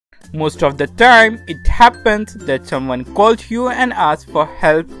Most of the time, it happens that someone calls you and asks for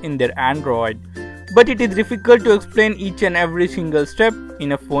help in their Android, but it is difficult to explain each and every single step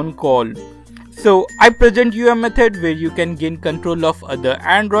in a phone call. So I present you a method where you can gain control of other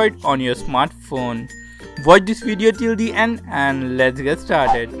Android on your smartphone. Watch this video till the end and let's get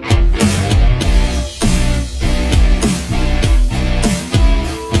started.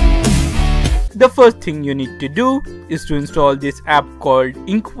 The first thing you need to do is to install this app called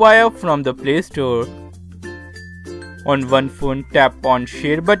Inquire from the Play Store. On one phone, tap on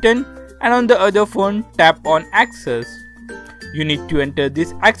Share button and on the other phone, tap on Access. You need to enter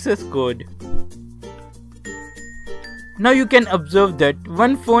this access code. Now you can observe that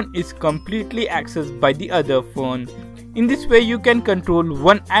one phone is completely accessed by the other phone. In this way you can control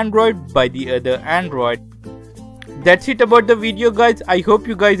one Android by the other Android. That's it about the video guys. I hope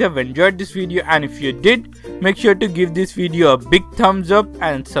you guys have enjoyed this video, and if you did, make sure to give this video a big thumbs up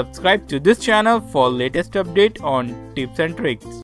and subscribe to this channel for latest update on tips and tricks.